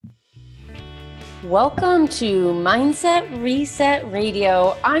Welcome to Mindset Reset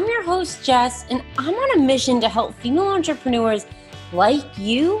Radio. I'm your host, Jess, and I'm on a mission to help female entrepreneurs like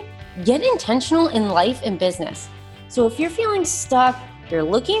you get intentional in life and business. So if you're feeling stuck, you're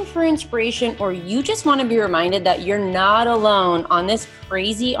looking for inspiration, or you just want to be reminded that you're not alone on this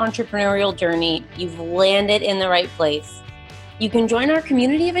crazy entrepreneurial journey, you've landed in the right place. You can join our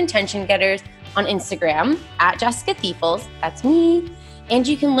community of intention getters on Instagram at Jessica Thiefels, that's me. And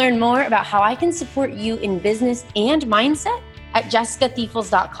you can learn more about how I can support you in business and mindset at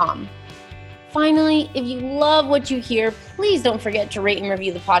jessicathiefels.com. Finally, if you love what you hear, please don't forget to rate and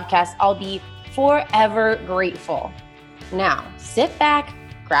review the podcast. I'll be forever grateful. Now, sit back,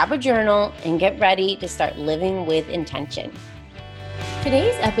 grab a journal, and get ready to start living with intention.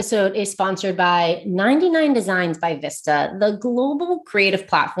 Today's episode is sponsored by 99 Designs by Vista, the global creative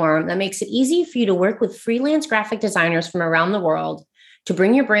platform that makes it easy for you to work with freelance graphic designers from around the world to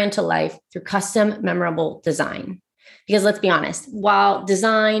bring your brand to life through custom, memorable design. Because let's be honest, while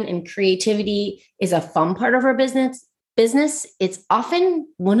design and creativity is a fun part of our business, it's often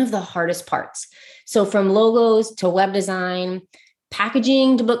one of the hardest parts. So from logos to web design,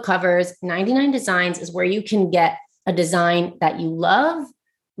 packaging to book covers, 99 Designs is where you can get a design that you love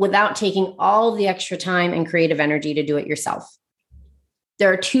without taking all the extra time and creative energy to do it yourself.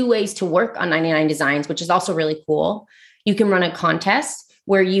 There are two ways to work on 99 Designs, which is also really cool. You can run a contest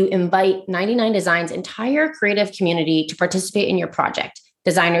where you invite 99 Designs' entire creative community to participate in your project.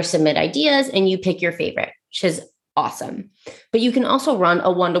 Designers submit ideas and you pick your favorite, which is awesome. But you can also run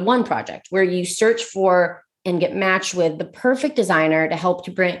a one-to-one project where you search for and get matched with the perfect designer to help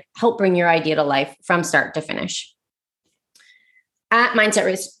bring your idea to life from start to finish. At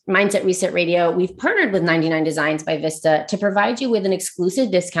Mindset Reset Radio, we've partnered with 99 Designs by Vista to provide you with an exclusive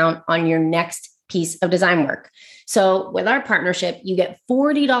discount on your next piece of design work. So with our partnership, you get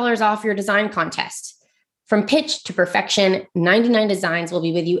 $40 off your design contest. From pitch to perfection, 99 Designs will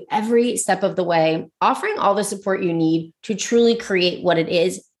be with you every step of the way, offering all the support you need to truly create what it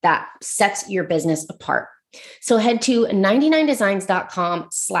is that sets your business apart. So head to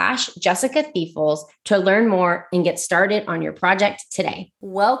 99designs.com/Jessica Thiefels to learn more and get started on your project today.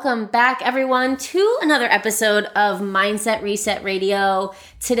 Welcome back, everyone, to another episode of Mindset Reset Radio.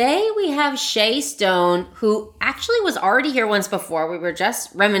 Today, we have Shay Stone, who actually was already here once before. We were just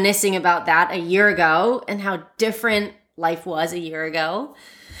reminiscing about that a year ago and how different life was a year ago.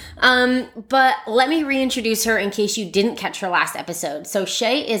 But let me reintroduce her in case you didn't catch her last episode. So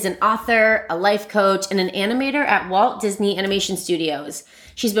Shay is an author, a life coach, and an animator at Walt Disney Animation Studios.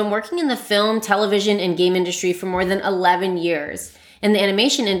 She's been working in the film, television, and game industry for more than 11 years. In the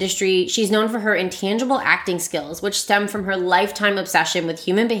animation industry, she's known for her intangible acting skills, which stem from her lifetime obsession with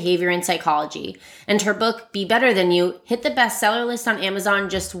human behavior and psychology. And her book, Be Better Than You, hit the bestseller list on Amazon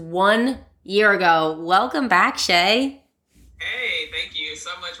just 1 year ago. Welcome back, Shay. Hey, thank you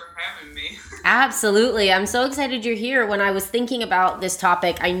so much for having me. Absolutely. I'm so excited you're here. When I was thinking about this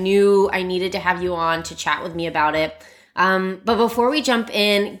topic, I knew I needed to have you on to chat with me about it. But before we jump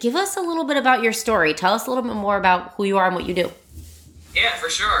in, give us a little bit about your story. Tell us a little bit more about who you are and what you do. Yeah, for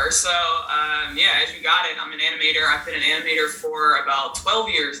sure. So, as you got it, I'm an animator. I've been an animator for about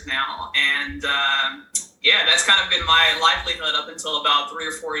 12 years now. And that's kind of been my livelihood up until about 3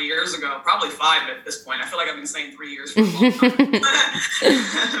 or 4 years ago, probably 5 at this point. I feel like I've been saying 3 years for a long time.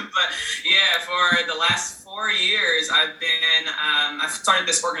 But yeah, for the last 4 years, I've started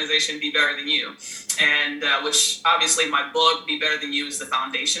this organization, Be Better Than You, and which obviously my book, Be Better Than You, is the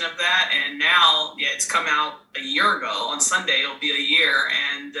foundation of that. And now, it's come out a year ago. On Sunday, it'll be a year.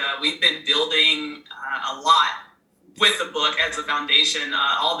 And we've been building a lot with the book as a foundation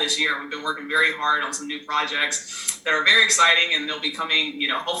all this year. We've been working very hard on some new projects that are very exciting, and they'll be coming,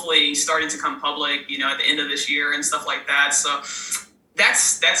 hopefully starting to come public, at the end of this year and stuff like that. So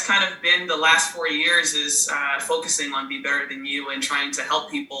that's kind of been the last 4 years, is focusing on Be Better Than You and trying to help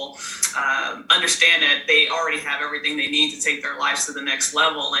people understand that they already have everything they need to take their lives to the next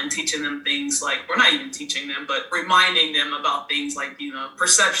level, and teaching them things like, we're not even teaching them, but reminding them about things like,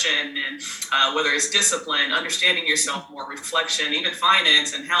 perception and whether it's discipline, understanding yourself more, reflection, even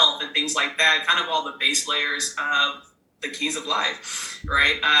finance and health and things like that, kind of all the base layers of the keys of life,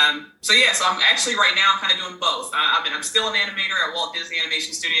 right? So I'm actually right now kind of doing both. I'm still an animator at Walt Disney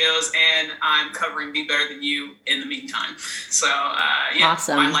Animation Studios, and I'm covering Be Better Than You in the meantime. So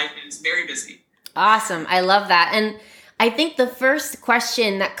Awesome. My life is very busy. Awesome. I love that. And I think the first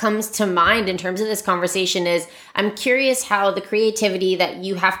question that comes to mind in terms of this conversation is, I'm curious how the creativity that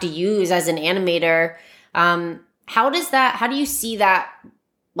you have to use as an animator, how do you see that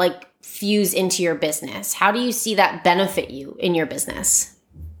fuse into your business? How do you see that benefit you in your business?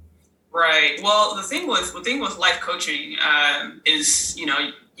 Right. Well, the thing with life coaching is,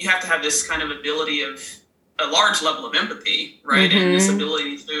 you have to have this kind of ability of a large level of empathy, right? And this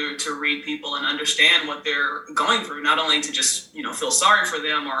ability to read people and understand what they're going through, not only to just, feel sorry for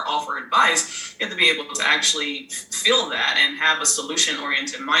them or offer advice, you have to be able to actually feel that and have a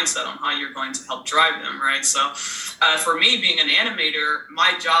solution-oriented mindset on how you're going to help drive them, right? So for me, being an animator,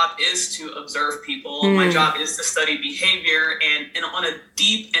 my job is to observe people. My job is to study behavior and on a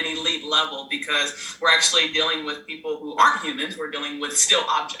deep and elite level, because we're actually dealing with people who aren't humans. We're dealing with still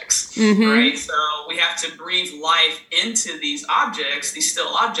objects, right? So we have to breathe life into these objects, these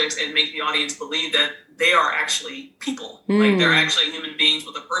still objects, and make the audience believe that they are actually people. Like they're actually human beings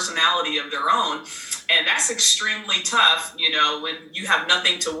with a personality of their own. And that's extremely tough, when you have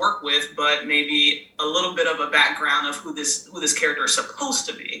nothing to work with, but maybe a little bit of a background of who this character is supposed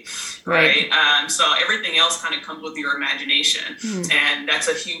to be, right? So everything else kind of comes with your imagination. And that's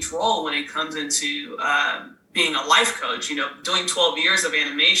a huge role when it comes into being a life coach, doing 12 years of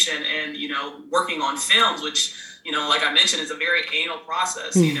animation and, working on films, which, like I mentioned, is a very anal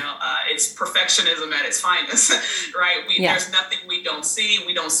process. It's perfectionism at its finest, right? There's nothing we don't see.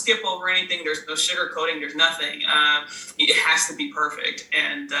 We don't skip over anything. There's no sugarcoating. There's nothing. It has to be perfect.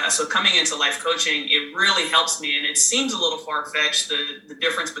 And so coming into life coaching, it really helps me. And it seems a little far-fetched, the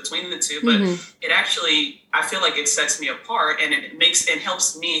difference between the two, but it actually, I feel like it sets me apart, and it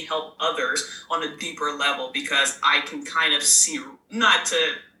helps me help others on a deeper level, because I can kind of see, not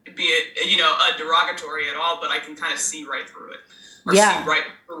to be a derogatory at all, but I can kind of see right through it, or see right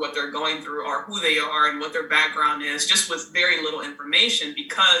through what they're going through, or who they are and what their background is, just with very little information,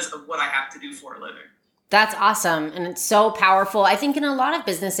 because of what I have to do for a living. That's awesome. And it's so powerful, I think, in a lot of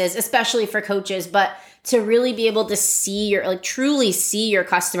businesses, especially for coaches, but to really be able to see truly see your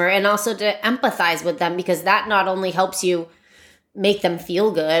customer, and also to empathize with them, because that not only helps you make them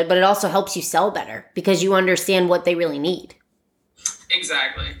feel good, but it also helps you sell better, because you understand what they really need.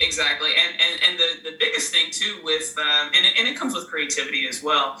 Exactly. And the biggest thing too with, and it comes with creativity as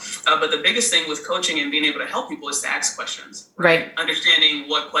well, but the biggest thing with coaching and being able to help people is to ask questions, right? Understanding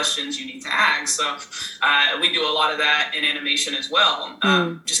what questions you need to ask. So we do a lot of that in animation as well.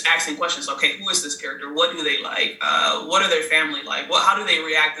 Just asking questions. Okay, who is this character? What do they like? What are their family like? How do they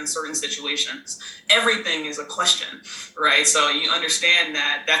react in certain situations? Everything is a question, right? So you understand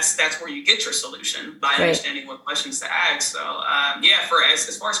that that's where you get your solution, by understanding what questions to ask. So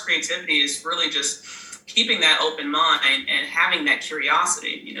as far as creativity, is really just keeping that open mind and having that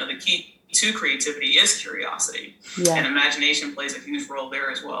curiosity. The key to creativity is curiosity, and imagination plays a huge role there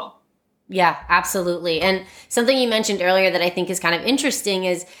as well. Yeah, absolutely. And something you mentioned earlier that I think is kind of interesting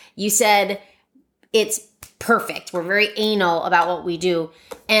is you said it's perfect. We're very anal about what we do.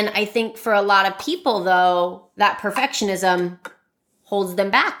 And I think for a lot of people, though, that perfectionism holds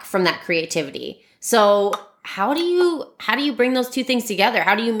them back from that creativity. So how do you bring those two things together?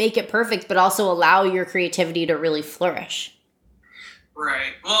 How do you make it perfect, but also allow your creativity to really flourish?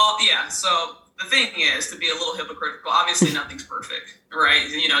 Right. Well, yeah. So the thing is, to be a little hypocritical, obviously nothing's perfect, right?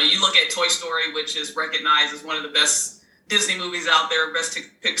 You look at Toy Story, which is recognized as one of the best Disney movies out there, best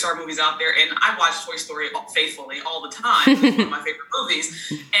Pixar movies out there, and I watch Toy Story faithfully all the time. It's one of my favorite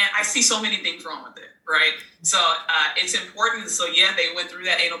movies, and I see so many things wrong with it, right? So it's important. So they went through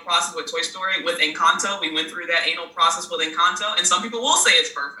that anal process with Toy Story. With Encanto, we went through that anal process with Encanto, and some people will say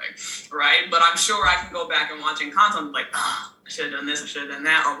it's perfect, right? But I'm sure I can go back and watch Encanto and be like, I should have done this, I should have done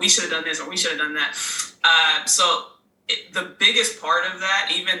that, or we should have done this, or we should have done that. The biggest part of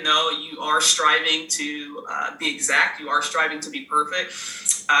that, even though you are striving to be exact, you are striving to be perfect,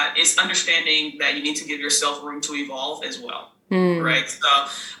 is understanding that you need to give yourself room to evolve as well. Right. So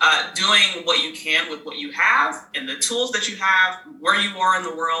doing what you can with what you have and the tools that you have, where you are in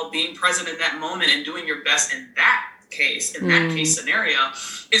the world, being present in that moment and doing your best in that case, scenario,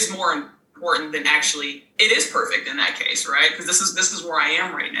 is more important than actually it is perfect in that case, right? Because this is where I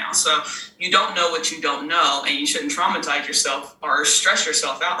am right now. So you don't know what you don't know, and you shouldn't traumatize yourself or stress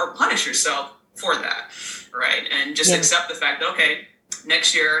yourself out or punish yourself for that, right? And just accept the fact that, okay,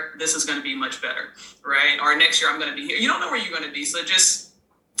 next year this is going to be much better, right? Or next year I'm going to be here. You don't know where you're going to be, so just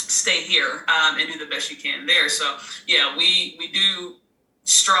stay here and do the best you can there. So we do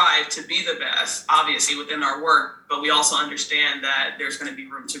strive to be the best, obviously, within our work, but we also understand that there's going to be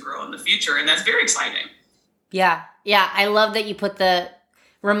room to grow in the future, and that's very exciting. Yeah. I love that you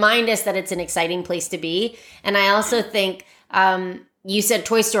remind us that it's an exciting place to be. And I also think you said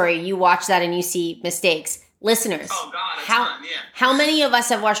Toy Story, you watch that and you see mistakes. Listeners, how many of us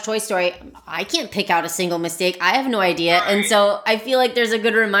have watched Toy Story? I can't pick out a single mistake. I have no idea. Right. And so I feel like there's a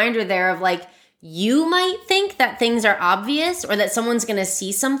good reminder there of you might think that things are obvious or that someone's going to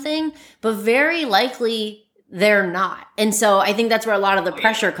see something, but very likely they're not. And so I think that's where a lot of the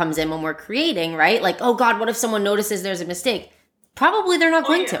pressure comes in when we're creating, right? Like, oh God, what if someone notices there's a mistake? Probably they're not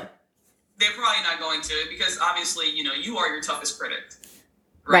going to. They're probably not going to, because obviously, you are your toughest critic.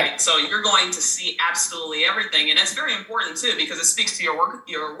 Right. So you're going to see absolutely everything. And that's very important too, because it speaks to your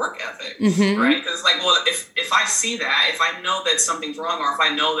work ethic, right? Because like, well, if I see that, if I know that something's wrong, or if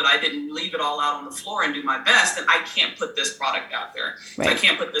I know that I didn't leave it all out on the floor and do my best, then I can't put this product out there. Right. I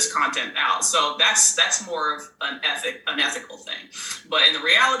can't put this content out. So that's more of an ethical thing. But in the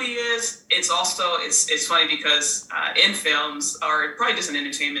reality is, it's also, it's funny because in films, or probably just in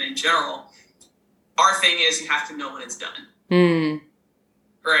entertainment in general, our thing is you have to know when it's done.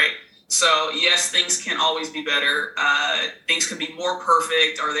 Right. So yes, things can always be better. Things can be more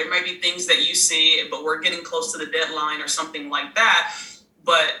perfect, or there might be things that you see, but we're getting close to the deadline or something like that.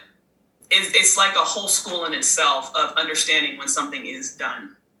 But it's like a whole school in itself of understanding when something is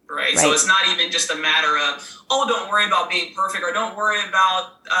done. Right. So it's not even just a matter of, oh, don't worry about being perfect, or don't worry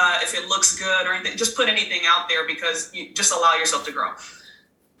about if it looks good or anything. Just put anything out there, because you just allow yourself to grow.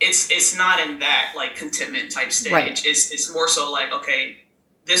 It's not in that like contentment type stage. Right. It's more so like, okay,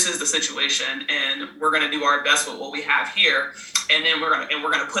 this is the situation, and we're going to do our best with what we have here, and then we're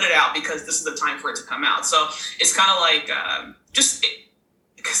going to put it out because this is the time for it to come out. So it's kind of like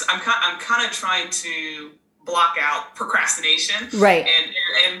because I'm kind of trying to block out procrastination, right?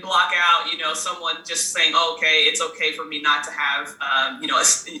 And block out someone just saying, oh, okay, it's okay for me not to have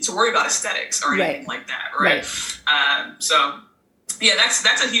to worry about aesthetics or anything like that, right? So. Yeah,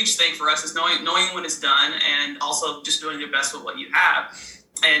 that's a huge thing for us, is knowing when it's done, and also just doing your best with what you have,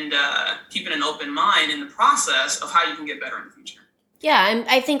 and keeping an open mind in the process of how you can get better in the future. Yeah,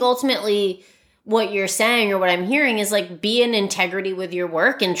 I think ultimately what you're saying, or what I'm hearing, is like, be in integrity with your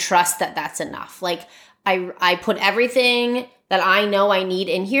work and trust that that's enough. Like, I put everything that I know I need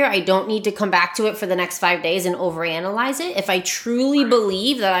in here. I don't need to come back to it for the next 5 days and overanalyze it. If I truly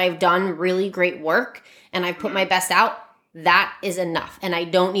believe that I've done really great work and I've put my best out, that is enough. And I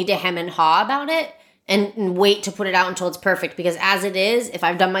don't need to hem and haw about it and wait to put it out until it's perfect, because as it is, if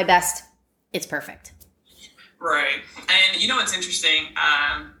I've done my best, it's perfect. Right. And it's interesting,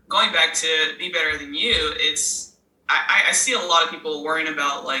 going back to Be Better Than You, I see a lot of people worrying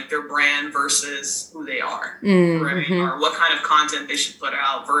about like their brand versus who they are, right? Or what kind of content they should put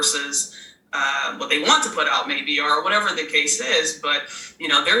out versus what they want to put out, maybe, or whatever the case is. But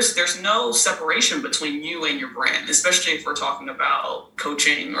there's no separation between you and your brand, especially if we're talking about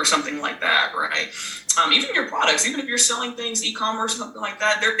coaching or something like that, right? Even your products, even if you're selling things, e-commerce, something like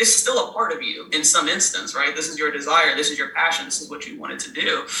that, there is still a part of you in some instance, right? This is your desire, this is your passion, this is what you wanted to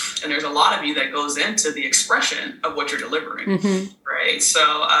do, and there's a lot of you that goes into the expression of what you're delivering, right? So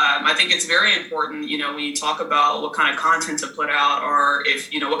I think it's very important, when you talk about what kind of content to put out, or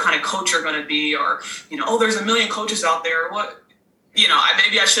if what kind of coach you're going to be, or oh, there's a million coaches out there, what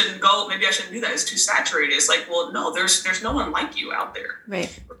maybe I shouldn't go, maybe I shouldn't do that, it's too saturated. It's like, well, no, there's no one like you out there,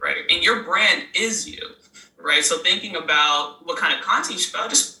 right? And your brand is you, right? So thinking about what kind of content you should put out,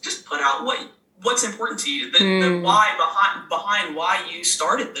 just put out what's important to you, the why behind why you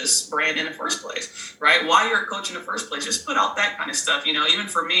started this brand in the first place, right? Why you're a coach in the first place. Just put out that kind of stuff. Even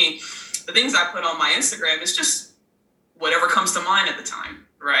for me, the things I put on my Instagram is just whatever comes to mind at the time.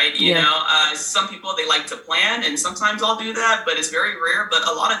 Right. Some people, they like to plan, and sometimes I'll do that, but it's very rare. But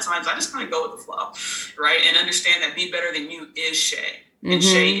a lot of times I just kind of go with the flow. Right. And understand that Be Better Than You is Shay, and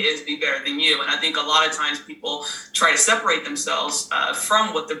Shay is Be Better Than You. And I think a lot of times people try to separate themselves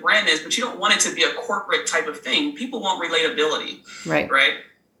from what the brand is, but you don't want it to be a corporate type of thing. People want relatability. Right.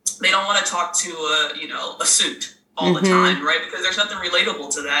 They don't want to talk to a suit all the time, right? Because there's nothing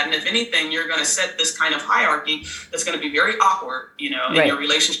relatable to that. And if anything, you're going to set this kind of hierarchy that's going to be very awkward, in your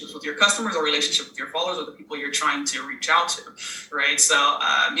relationships with your customers, or relationship with your followers, or the people you're trying to reach out to, right? So,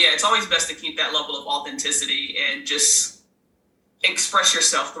 it's always best to keep that level of authenticity and just express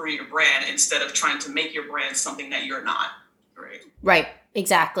yourself through your brand, instead of trying to make your brand something that you're not, right? Right,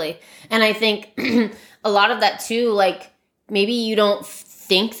 exactly. And I think a lot of that too, like, maybe you don't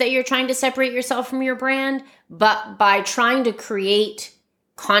think that you're trying to separate yourself from your brand, but by trying to create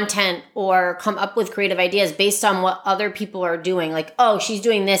content or come up with creative ideas based on what other people are doing, like, oh, she's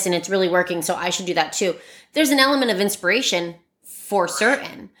doing this and it's really working, so I should do that too. There's an element of inspiration for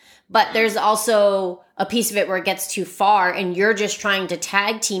certain, but there's also a piece of it where it gets too far and you're just trying to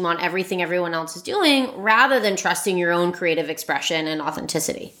tag team on everything everyone else is doing rather than trusting your own creative expression and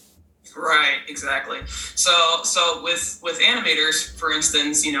authenticity. Right, exactly. So with animators, for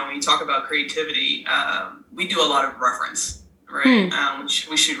instance, when you talk about creativity, we do a lot of reference, right? Which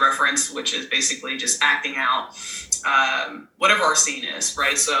we should reference, which is basically just acting out whatever our scene is,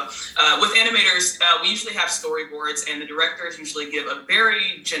 right? So with animators, we usually have storyboards, and the directors usually give a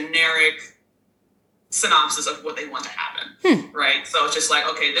very generic synopsis of what they want to happen, right? So it's just like,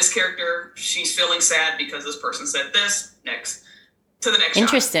 okay, this character, she's feeling sad because this person said this, next. To the next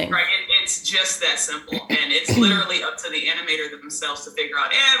Interesting. shot, right? It's just that simple. And it's literally up to the animator themselves to figure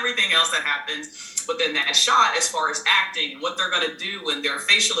out everything else that happens within that shot as far as acting, what they're going to do and their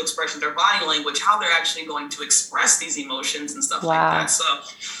facial expression, their body language, how they're actually going to express these emotions and stuff like that. So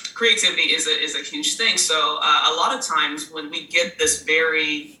creativity is a huge thing. So a lot of times when we get this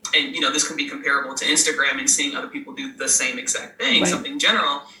and this can be comparable to Instagram and seeing other people do the same exact thing, something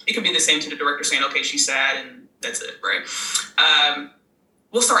general, it can be the same to the director saying, okay, she's sad and that's it, right?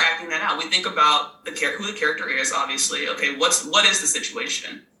 We'll start acting that out. We think about who the character is, obviously. Okay, what is the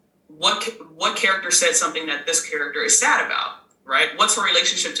situation? What character said something that this character is sad about, right? What's her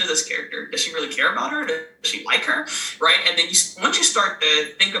relationship to this character? Does she really care about her? Does she like her, right? And then once you start to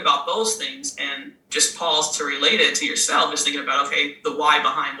think about those things and just pause to relate it to yourself, just thinking about, okay, the why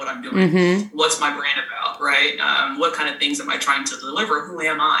behind what I'm doing. What's my brand about, right? What kind of things am I trying to deliver? Who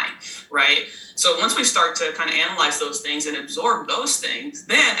am I, right? So once we start to kind of analyze those things and absorb those things,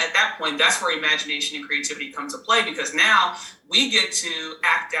 then at that point, that's where imagination and creativity come to play, because now we get to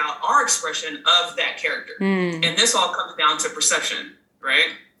act out our expression of that character. And this all comes down to perception, right?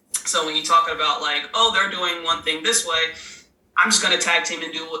 So when you talk about like, oh, they're doing one thing this way, I'm just going to tag team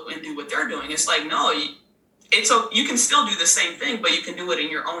and do what they're doing. It's like, no, you can still do the same thing, but you can do it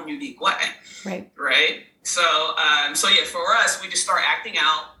in your own unique way. Right. So yeah, for us, we just start acting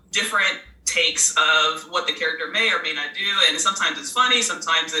out different takes of what the character may or may not do, and sometimes it's funny,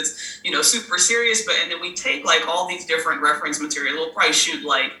 sometimes it's super serious, and then we take like all these different reference material. We'll probably shoot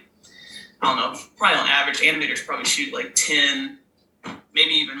like, I don't know, probably on average animators probably shoot like 10,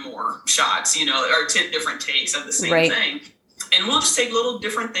 maybe even more shots, or 10 different takes of the same thing. And we'll just take little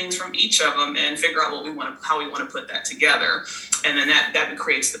different things from each of them and figure out how we want to put that together. And then that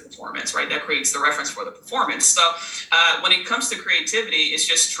creates the performance, right? That creates the reference for the performance. So when it comes to creativity, it's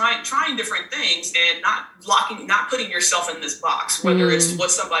just trying different things and not putting yourself in this box, whether it's what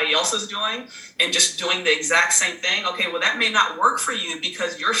somebody else is doing and just doing the exact same thing. Okay, well, that may not work for you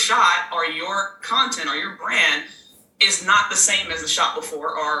because your shot or your content or your brand is not the same as the shot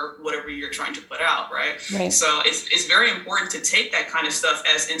before or whatever you're trying to put out, right? So it's very important to take that kind of stuff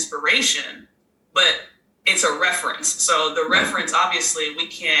as inspiration, but it's a reference. So the reference, obviously, we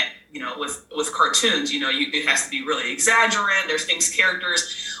can't, with cartoons, it has to be really exaggerate. There's things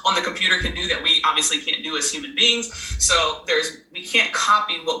characters on the computer can do that we obviously can't do as human beings. So we can't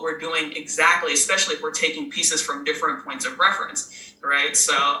copy what we're doing exactly, especially if we're taking pieces from different points of reference, right?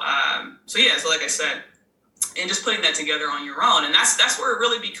 So like I said, and just putting that together on your own. And that's where it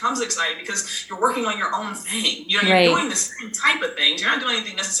really becomes exciting, because you're working on your own thing. You're doing the same type of things. You're not doing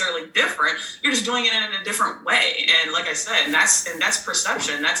anything necessarily different. You're just doing it in a different way. And like I said, and that's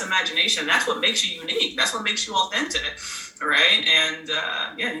perception, that's imagination. That's what makes you unique. That's what makes you authentic, right? And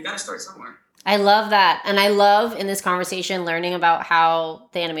you got to start somewhere. I love that. And I love in this conversation learning about how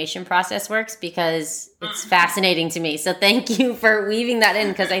the animation process works, because it's fascinating to me. So thank you for weaving that in,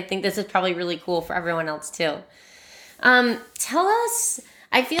 because I think this is probably really cool for everyone else too. Tell us,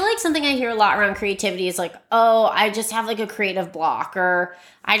 I feel like something I hear a lot around creativity is like, oh, I just have like a creative block, or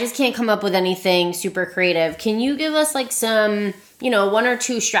I just can't come up with anything super creative. Can you give us like some, one or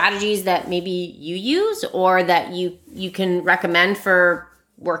two strategies that maybe you use or that you can recommend for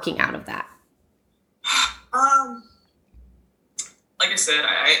working out of that? Like I said,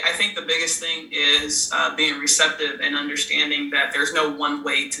 I think the biggest thing is being receptive and understanding that there's no one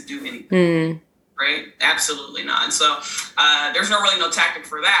way to do anything, right? Absolutely not. And so there's no tactic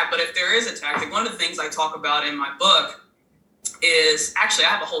for that. But if there is a tactic, one of the things I talk about in my book is, actually, I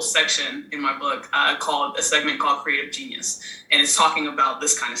have a whole section in my book called a segment called Creative Genius. And it's talking about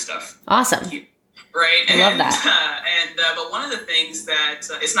this kind of stuff. Awesome. Right. I love that. But one of the things that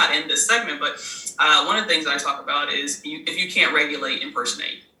it's not in this segment, but one of the things I talk about is if you can't regulate,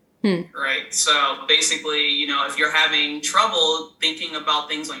 impersonate. Right. So basically, if you're having trouble thinking about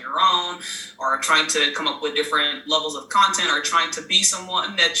things on your own, or trying to come up with different levels of content, or trying to be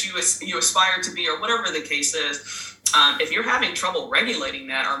someone that you aspire to be, or whatever the case is, if you're having trouble regulating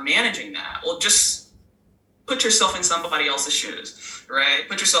that or managing that, well, just put yourself in somebody else's shoes, right?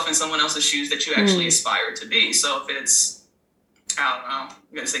 Put yourself in someone else's shoes that you actually aspire to be. So if it's, I don't know,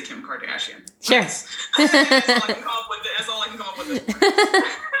 I'm going to say Kim Kardashian. Sure. That's all I can come up with this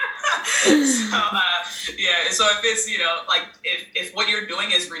morning. So if it's, if what you're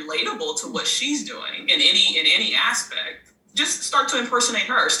doing is relatable to what she's doing in any aspect, just start to impersonate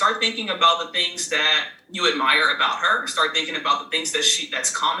her. Start thinking about the things that you admire about her. Start thinking about the things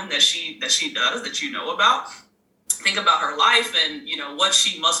that's common that she does that you know about. Think about her life and, you know, what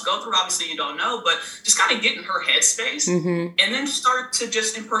she must go through. Obviously you don't know, but just kind of get in her headspace and then start to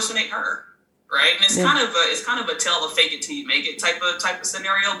just impersonate her. Right. And it's kind of a tale of fake it till you make it type of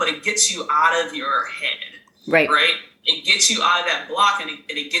scenario, but it gets you out of your head. Right. It gets you out of that block and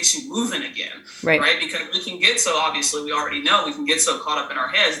it gets you moving again. Right. Because we can get so, obviously we already know, we can get so caught up in our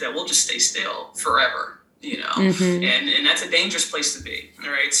heads that we'll just stay still forever. You know, and that's a dangerous place to be.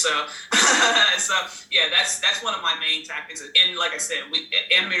 All right. So yeah, that's one of my main tactics. And like I said,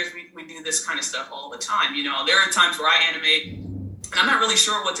 animators, we do this kind of stuff all the time. You know, there are times where I animate and I'm not really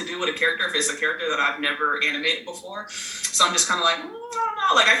sure what to do with a character if it's a character that I've never animated before. So I'm just kind of like, I don't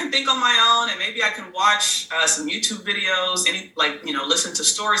know. Like I can think on my own and maybe I can watch some YouTube videos, listen to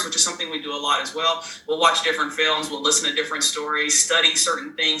stories, which is something we do a lot as well. We'll watch different films. We'll listen to different stories, study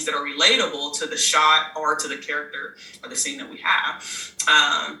certain things that are relatable to the shot or to the character or the scene that we have.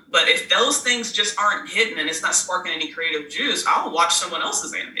 But if those things just aren't hitting and it's not sparking any creative juice, I'll watch someone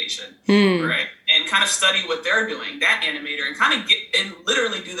else's animation, right? And kind of study what they're doing, that animator, and kind of get and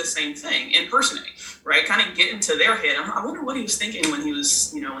literally do the same thing, impersonate, right? Kind of get into their head. I wonder what he was thinking when he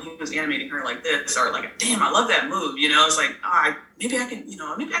was animating her like this, or like, damn, I love that move. You know, it's like, maybe I can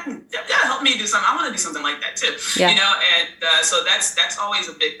help me do something. I want to do something like that too. Yeah. You know, and so that's always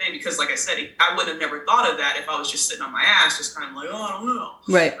a big thing because, like I said, I would have never thought of that if I was just sitting on my ass, just kind of like, I don't know.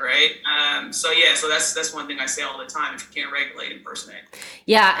 Right. So that's one thing I say all the time. If you can't regulate, impersonate.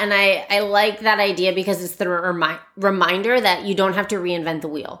 Yeah, and I like that idea because it's the reminder that you don't have to reinvent the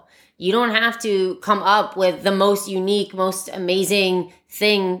wheel. You don't have to come up with the most unique, most amazing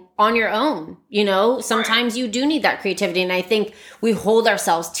thing on your own. You know, sometimes you do need that creativity. And I think we hold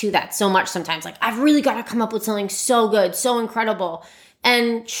ourselves to that so much sometimes. Like, I've really got to come up with something so good, so incredible.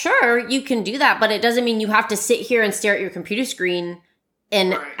 And sure, you can do that, but it doesn't mean you have to sit here and stare at your computer screen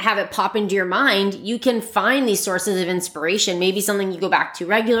and have it pop into your mind. You can find these sources of inspiration, maybe something you go back to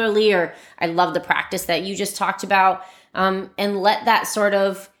regularly, or I love the practice that you just talked about, and let that sort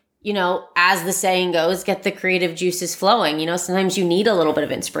of, you know, as the saying goes, get the creative juices flowing. You know, sometimes you need a little bit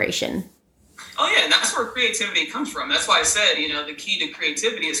of inspiration. Oh yeah, and that's where creativity comes from. That's why I said, you know, the key to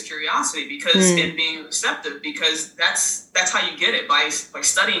creativity is curiosity, because and being receptive, because that's how you get it, by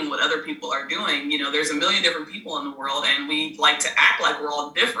studying what other people are doing. You know, there's a million different people in the world, and we like to act like we're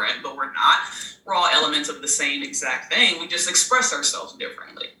all different, but we're not. We're all elements of the same exact thing. We just express ourselves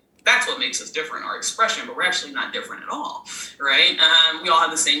differently. That's what makes us different, our expression, but we're actually not different at all, right? We all have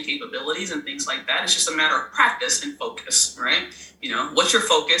the same capabilities and things like that. It's just a matter of practice and focus, right? You know, what's your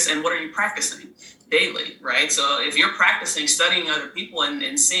focus and what are you practicing daily, right? So if you're practicing studying other people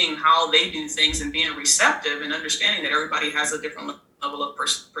and seeing how they do things and being receptive and understanding that everybody has a different level of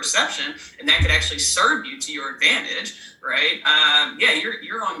perception, and that could actually serve you to your advantage, right?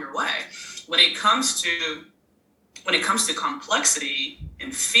 You're on your way. When it comes to complexity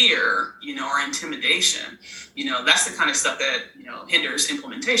and fear, you know, or intimidation, you know, that's the kind of stuff that, you know, hinders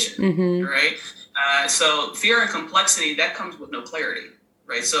implementation, right? So fear and complexity, that comes with no clarity,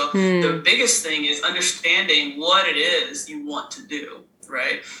 right? So the biggest thing is understanding what it is you want to do,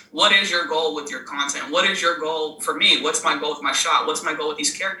 right? What is your goal with your content? What is your goal for me? What's my goal with my shot? What's my goal with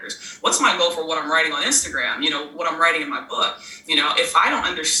these characters? What's my goal for what I'm writing on Instagram? You know, what I'm writing in my book. You know, if I don't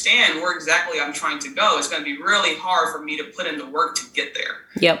understand where exactly I'm trying to go, it's going to be really hard for me to put in the work to get there.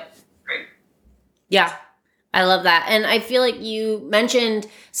 Yep. Right. Yeah. I love that. And I feel like you mentioned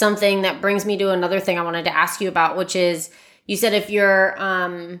something that brings me to another thing I wanted to ask you about, which is, you said if you're,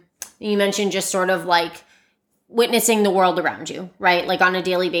 you mentioned just sort of like witnessing the world around you, right? Like on a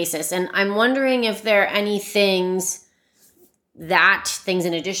daily basis. And I'm wondering if there are any things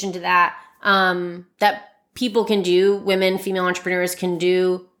in addition to that, that people can do, women, female entrepreneurs can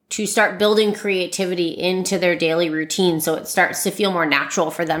do to start building creativity into their daily routine, so it starts to feel more natural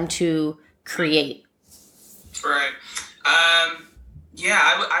for them to create. Right.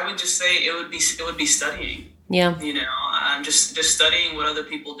 I would just say it would be studying. Yeah. You know, just studying what other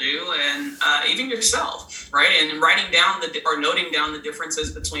people do, and even yourself, right? And writing down noting down the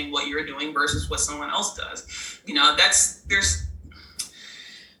differences between what you're doing versus what someone else does. You know,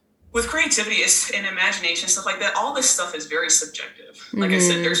 with creativity and imagination, stuff like that, all this stuff is very subjective. Like I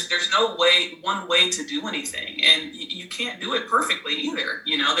said, there's no one way to do anything, and you can't do it perfectly either.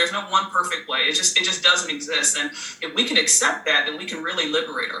 You know, there's no one perfect way. It just doesn't exist. And if we can accept that, then we can really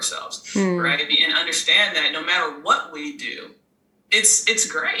liberate ourselves, right? And understand that no matter what we do, it's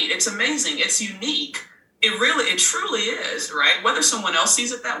great, it's amazing, it's unique. It truly is, right? Whether someone else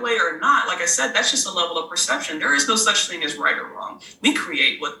sees it that way or not, like I said, that's just a level of perception. There is no such thing as right or wrong. We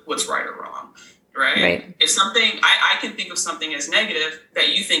create what's right or wrong, right? If something, I can think of something as negative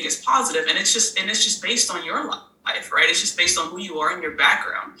that you think is positive, and it's just based on your life, right? It's just based on who you are and your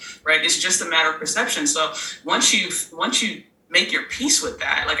background, right? It's just a matter of perception. So once you make your peace with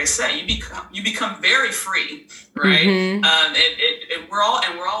that, like I said, you become very free, right?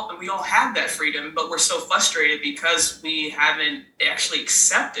 We all have that freedom, but we're so frustrated because we haven't actually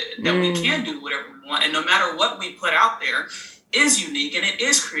accepted that we can do whatever we want, and no matter what we put out there is unique and it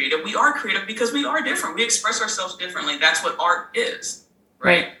is creative. We are creative because we are different. We express ourselves differently. That's what art is,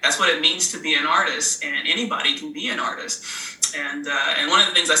 right? That's what it means to be an artist, and anybody can be an artist. And one of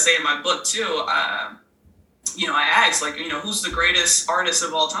the things I say in my book too. I asked, who's the greatest artist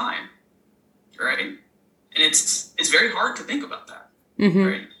of all time, right? And it's very hard to think about that,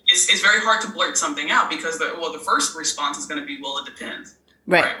 right? It's very hard to blurt something out because the first response is going to be, well, it depends,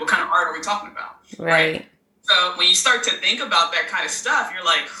 right? What kind of art are we talking about, right? So when you start to think about that kind of stuff, you're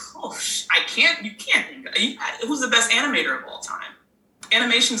like, oh, you can't think of who's the best animator of all time.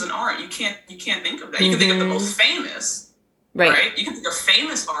 Animation's an art. You can't think of that. You can think of the most famous. Right. You can think of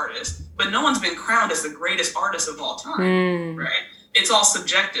famous artists, but no one's been crowned as the greatest artist of all time. Right. It's all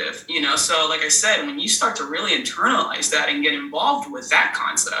subjective, So like I said, when you start to really internalize that and get involved with that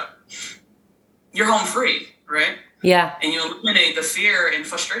concept, you're home free, right? Yeah. And you eliminate the fear and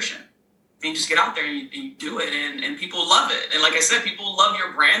frustration. And you just get out there and you do it, and people love it. And like I said, people love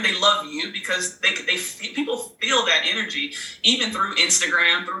your brand. They love you because people feel that energy, even through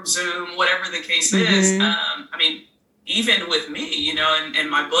Instagram, through Zoom, whatever the case is. Even with me, and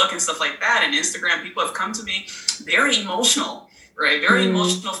my book and stuff like that, and Instagram, people have come to me very emotional, right? Very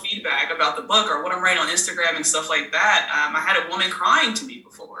emotional feedback about the book or what I'm writing on Instagram and stuff like that. I had a woman crying to me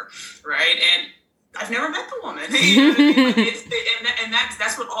before, right? And I've never met the woman. And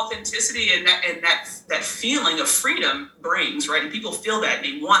that's what authenticity and that feeling of freedom brings, right? And people feel that, and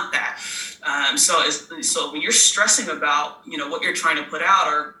they want that. So when you're stressing about, what you're trying to put out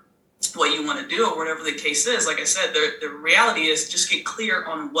or what you want to do or whatever the case is, like I said, the reality is just get clear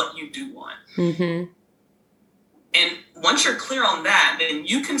on what you do want. And once you're clear on that, then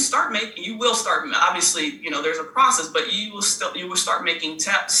you will start, obviously, there's a process, but you will start making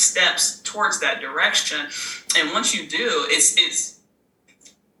steps towards that direction. And once you do, it's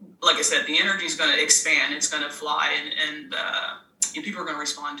like I said, the energy is going to expand, it's going to fly, and people are going to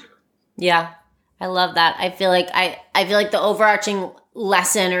respond to it. Yeah. I love that. I feel like the overarching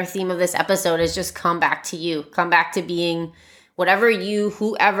lesson or theme of this episode is just come back to you. Come back to being whoever you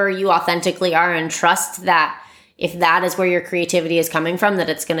authentically are, and trust that if that is where your creativity is coming from, that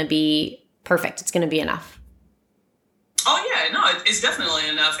it's going to be perfect. It's going to be enough. Oh yeah, no, it's definitely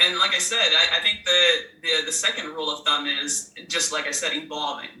enough. And like I said, I think the second rule of thumb is just like I said,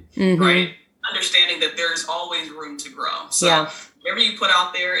 evolving, right? Understanding that there's always room to grow. So whatever you put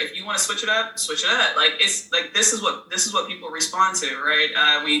out there, if you want to switch it up. Like it's like this is what people respond to,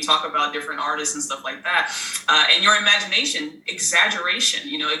 right? When you talk about different artists and stuff like that, and your imagination, exaggeration.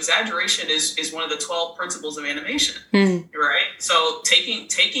 Exaggeration is one of the 12 principles of animation, right? So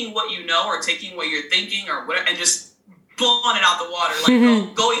taking what you know, or taking what you're thinking, or whatever, and just blowing it out the water,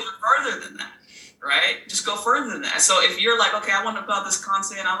 like go even further than that. Right? Just go further than that. So if you're like, okay, I want to build this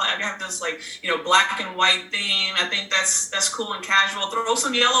content, I have this black and white theme. I think that's cool and casual. Throw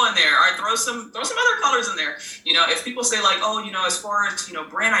some yellow in there, or throw some other colors in there. If people say like, oh, as far as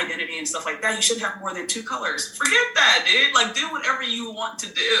brand identity and stuff like that, you should have more than 2 colors. Forget that, dude. Like, do whatever you want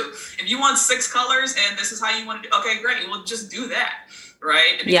to do. If you want 6 colors and this is how you want to do, okay, great. Well, just do that.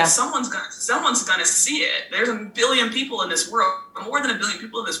 Right? Because someone's gonna see it. There's a billion people in this world, more than a billion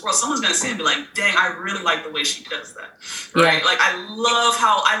people in this world. Someone's gonna see it and be like, dang, I really like the way she does that. Right? Like I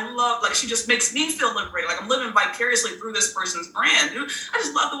love like she just makes me feel liberated. Like I'm living vicariously through this person's brand, dude. I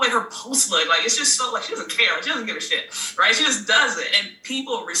just love the way her posts look. Like it's just so like she doesn't care. Like, she doesn't give a shit. Right? She just does it. And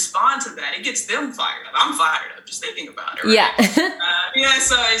people respond to that. It gets them fired up. I'm fired up just thinking about it. Right?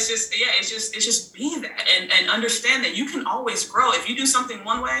 So it's just be that and understand that you can always grow. If you do something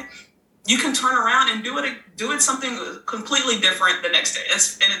one way, you can turn around and do it something completely different the next day.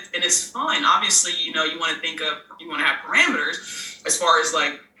 It's fine. Obviously, you want to have parameters as far as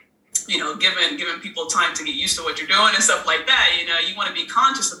like, giving people time to get used to what you're doing and stuff like that. You want to be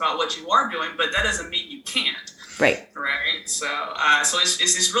conscious about what you are doing, but that doesn't mean you can't. Right. So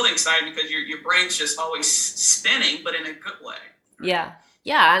it's really exciting because your brain's just always spinning, but in a good way. Right?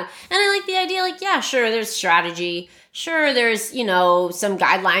 Yeah. And I like the idea, like, sure, there's strategy. Sure, there's, some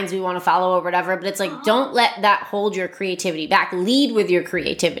guidelines we want to follow or whatever, but it's like, don't let that hold your creativity back. Lead with your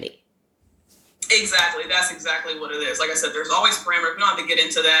creativity. Exactly. That's exactly what it is. Like I said, there's always parameters. We don't have to get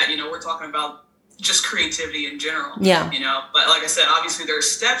into that. We're talking about just creativity in general. Yeah. But like I said, obviously there's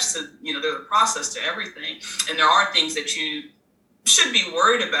steps to, there's a process to everything. And there are things that you should be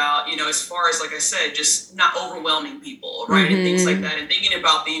worried about, as far as, like I said, just not overwhelming people, right? And things like that. And thinking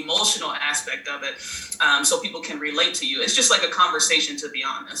about the emotional aspect of it, so people can relate to you. It's just like a conversation, to be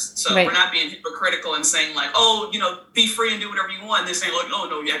honest. So we're not being hypocritical and saying like, oh, be free and do whatever you want. They're saying like, oh,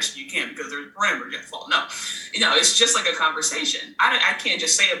 no, actually you can't because there's parameters you have to follow. No, it's just like a conversation. I can't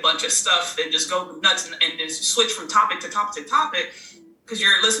just say a bunch of stuff and just go nuts and just switch from topic to topic to topic. Because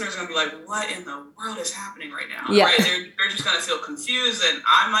your listeners are going to be like, what in the world is happening right now? Yeah. Right? They're just going to feel confused, and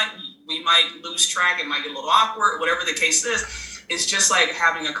we might lose track. It might get a little awkward, whatever the case is. It's just like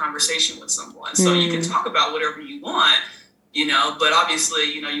having a conversation with someone. So you can talk about whatever you want, but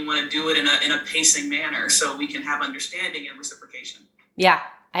obviously, you want to do it in a pacing manner so we can have understanding and reciprocation. Yeah,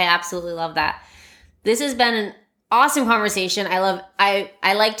 I absolutely love that. This has been an awesome conversation. I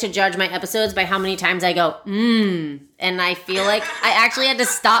like to judge my episodes by how many times I go, and I feel like I actually had to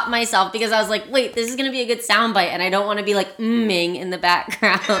stop myself because I was like, wait, this is going to be a good soundbite, and I don't want to be like ing in the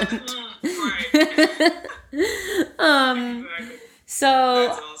background. Exactly. So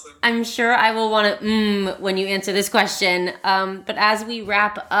awesome. I'm sure I will want to when you answer this question. But as we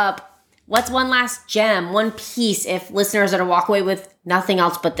wrap up, what's one last gem, one piece, if listeners are to walk away with nothing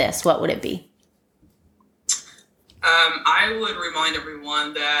else but this, what would it be? I would remind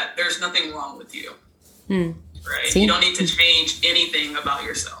everyone that there's nothing wrong with you, right? See? You don't need to change anything about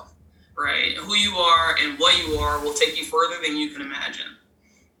yourself, right? Who you are and what you are will take you further than you can imagine,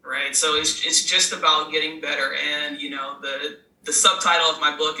 right? So it's just about getting better. And, the subtitle of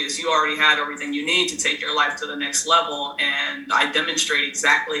my book is You Already Have Everything You Need to Take Your Life to the Next Level. And I demonstrate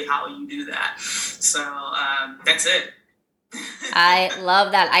exactly how you do that. So that's it. I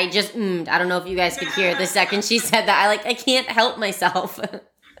love that. I just I don't know if you guys could hear the second she said that. I can't help myself.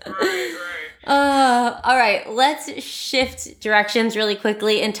 Right. All right, let's shift directions really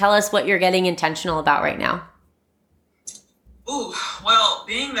quickly and tell us what you're getting intentional about right now. Ooh, well,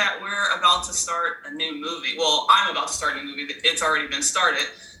 being that we're about to start a new movie, I'm about to start a new movie. It's already been started.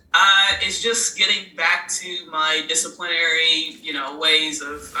 It's just getting back to my disciplinary, ways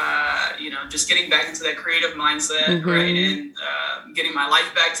of, just getting back into that creative mindset, right? And getting my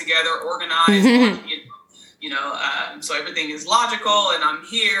life back together, organized, so everything is logical and I'm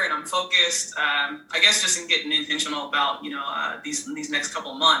here and I'm focused. I guess just in getting intentional about, these next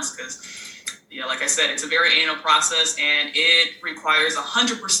couple of months, because, like I said, it's a very anal process and it requires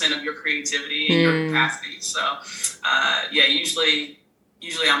 100% of your creativity and your capacity. So, usually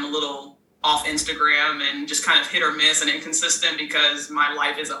I'm a little off Instagram and just kind of hit or miss and inconsistent because my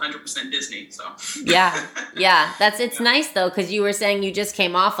life is 100% Disney. So yeah. It's nice though, because you were saying you just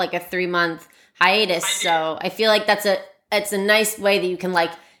came off like a 3-month hiatus. So I feel like it's a nice way that you can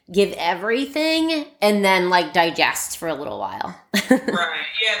give everything and then digest for a little while. Right.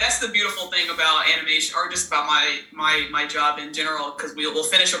 Yeah, that's the beautiful thing about animation, or just about my job in general, because we'll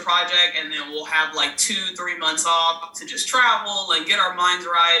finish a project and then we'll have 2-3 months off to just travel and get our minds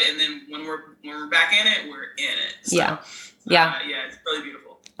right, and then when we're back in it, we're in it. So, yeah, it's really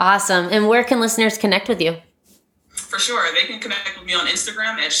beautiful. Awesome. And where can listeners connect with you? For sure. They can connect with me on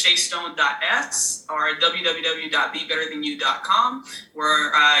Instagram at shaystone.s or www.bebetterthanyou.com,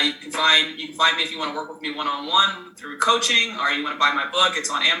 where you can find me if you want to work with me one-on-one through coaching, or you want to buy my book. It's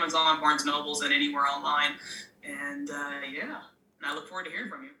on Amazon, Barnes & Nobles, and anywhere online. And and I look forward to hearing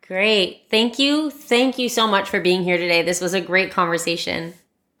from you. Great. Thank you. Thank you so much for being here today. This was a great conversation.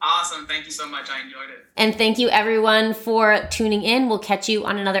 Awesome. Thank you so much. I enjoyed it. And thank you everyone for tuning in. We'll catch you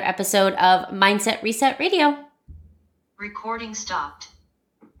on another episode of Mindset Reset Radio. Recording stopped.